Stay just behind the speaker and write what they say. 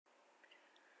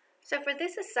So for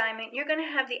this assignment, you're going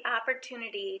to have the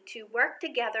opportunity to work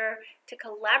together to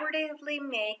collaboratively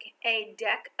make a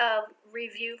deck of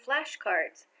review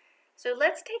flashcards. So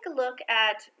let's take a look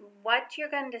at what you're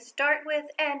going to start with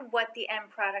and what the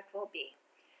end product will be.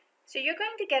 So you're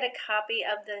going to get a copy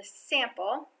of the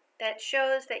sample that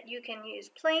shows that you can use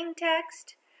plain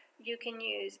text, you can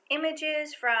use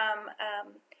images from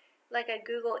like a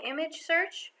Google image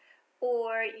search,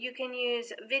 or you can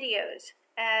use videos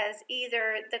as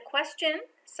either the question,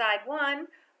 side 1,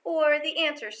 or the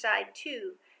answer, side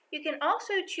 2. You can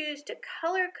also choose to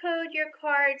color code your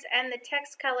cards and the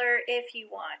text color if you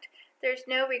want. There's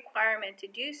no requirement to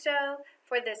do so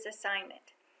for this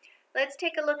assignment. Let's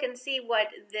take a look and see what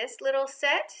this little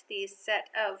set, the set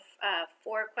of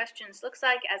 4 questions, looks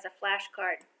like as a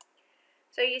flashcard.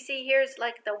 So you see here's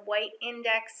like the white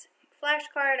index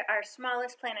flashcard, our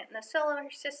smallest planet in the solar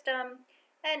system.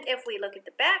 And if we look at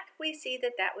the back, we see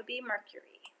that that would be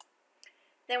Mercury.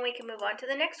 Then we can move on to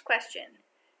the next question.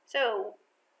 So,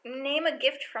 name a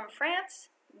gift from France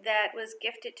that was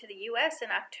gifted to the U.S. in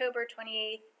October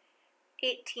 28,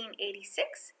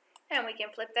 1886. And we can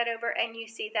flip that over and you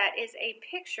see that is a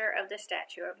picture of the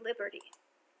Statue of Liberty.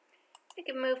 We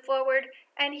can move forward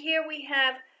and here we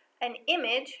have an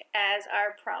image as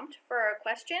our prompt for our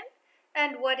question.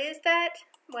 And what is that?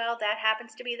 Well, that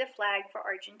happens to be the flag for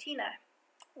Argentina.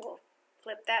 We'll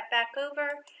flip that back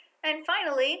over. And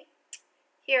finally,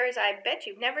 here is I bet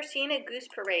you've never seen a goose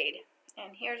parade.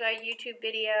 And here's our YouTube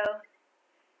video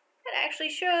that actually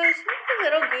shows a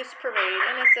little goose parade.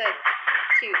 And it's a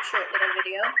cute, short little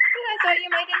video that I thought you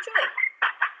might enjoy.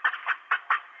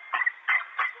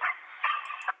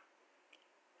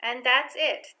 And that's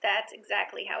it. That's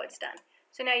exactly how it's done.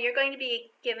 So now you're going to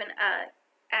be given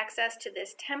access to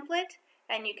this template.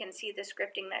 And you can see the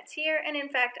scripting that's here. And in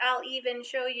fact, I'll even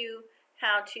show you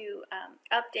how to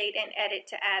update and edit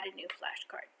to add a new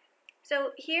flashcard.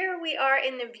 So here we are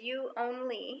in the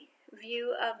view-only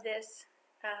view of this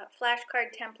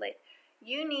flashcard template.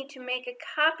 You need to make a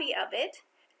copy of it.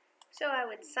 So I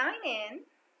would sign in.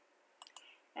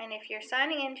 And if you're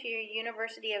signing into your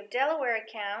University of Delaware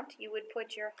account, you would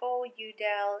put your whole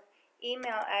UDel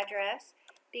email address.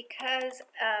 Because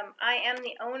I am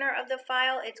the owner of the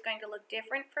file, it's going to look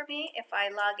different for me if I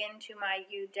log into my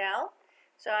UDel.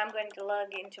 So I'm going to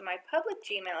log into my public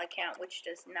Gmail account, which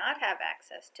does not have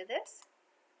access to this.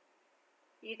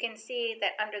 You can see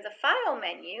that under the File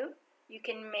menu, you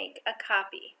can make a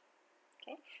copy.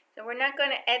 Okay? So we're not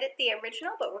going to edit the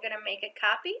original, but we're going to make a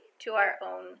copy to our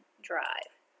own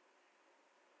drive.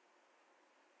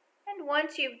 And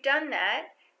once you've done that,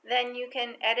 then you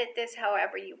can edit this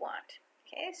however you want.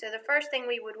 Okay, so the first thing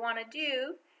we would want to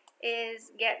do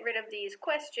is get rid of these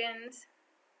questions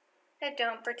that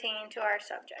don't pertain to our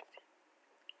subject.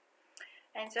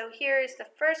 And so here is the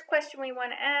first question we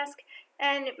want to ask,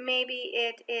 and maybe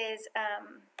it is,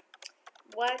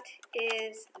 what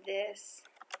is this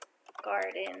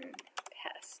garden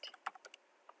pest?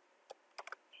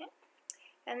 Okay.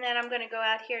 And then I'm going to go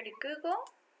out here to Google.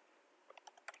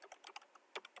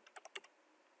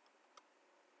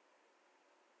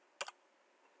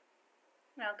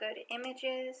 I'll go to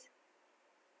images,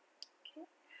 okay,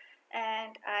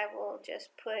 and I will just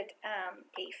put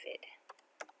aphid.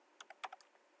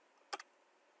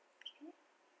 Okay.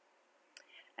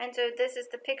 And so this is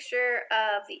the picture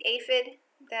of the aphid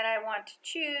that I want to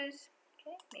choose.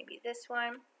 Okay, maybe this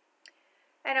one.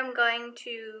 And I'm going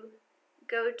to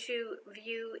go to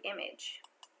view image.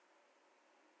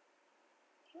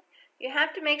 Okay. You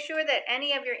have to make sure that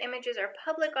any of your images are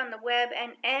public on the web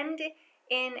and end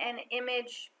in an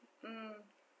image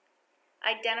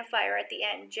identifier at the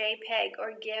end, JPEG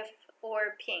or GIF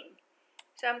or PNG.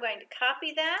 So I'm going to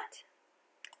copy that,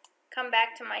 come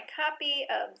back to my copy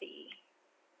of the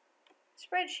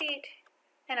spreadsheet,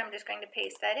 and I'm just going to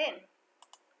paste that in.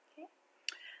 Okay.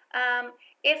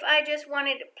 If I just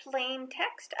wanted plain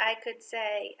text, I could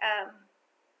say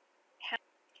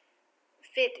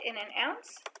fit in an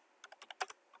ounce.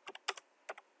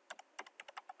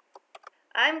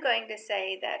 I'm going to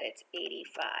say that it's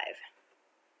 85,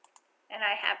 and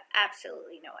I have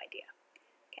absolutely no idea.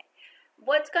 Okay.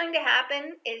 What's going to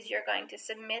happen is you're going to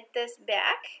submit this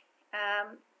back.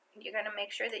 You're going to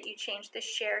make sure that you change the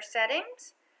share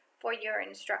settings for your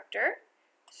instructor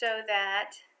so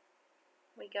that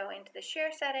we go into the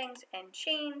share settings and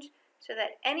change so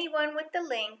that anyone with the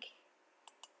link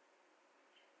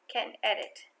can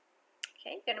edit.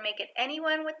 Okay, you're going to make it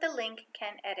anyone with the link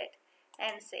can edit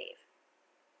and save.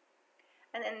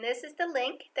 And then this is the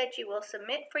link that you will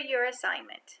submit for your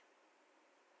assignment.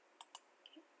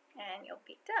 Okay. And you'll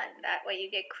be done. That way you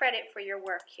get credit for your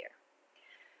work here.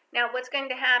 Now what's going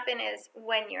to happen is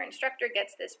when your instructor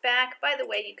gets this back, by the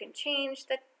way, you can change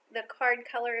the card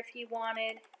color if you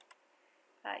wanted.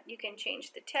 You can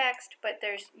change the text, but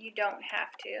you don't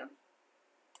have to.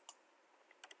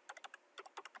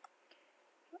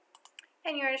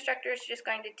 And your instructor is just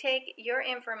going to take your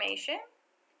information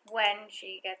when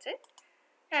she gets it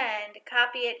and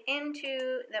copy it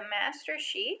into the master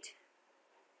sheet.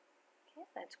 Okay,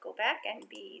 let's go back and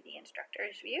be the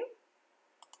instructor's view.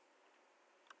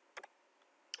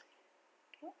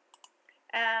 Okay.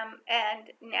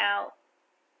 And now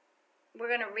we're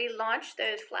going to relaunch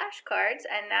those flashcards,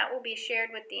 and that will be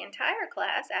shared with the entire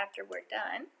class after we're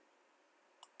done.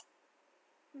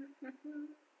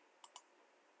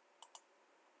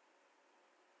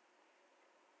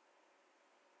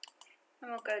 And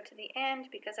we'll go to the end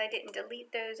because I didn't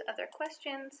delete those other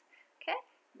questions. Okay,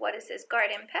 what is this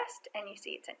garden pest? And you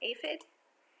see it's an aphid.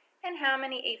 And how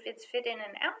many aphids fit in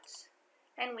an ounce?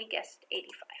 And we guessed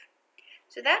 85.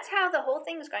 So that's how the whole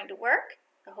thing is going to work,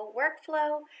 the whole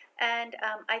workflow. And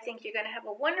I think you're going to have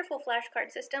a wonderful flashcard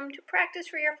system to practice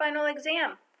for your final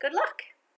exam. Good luck!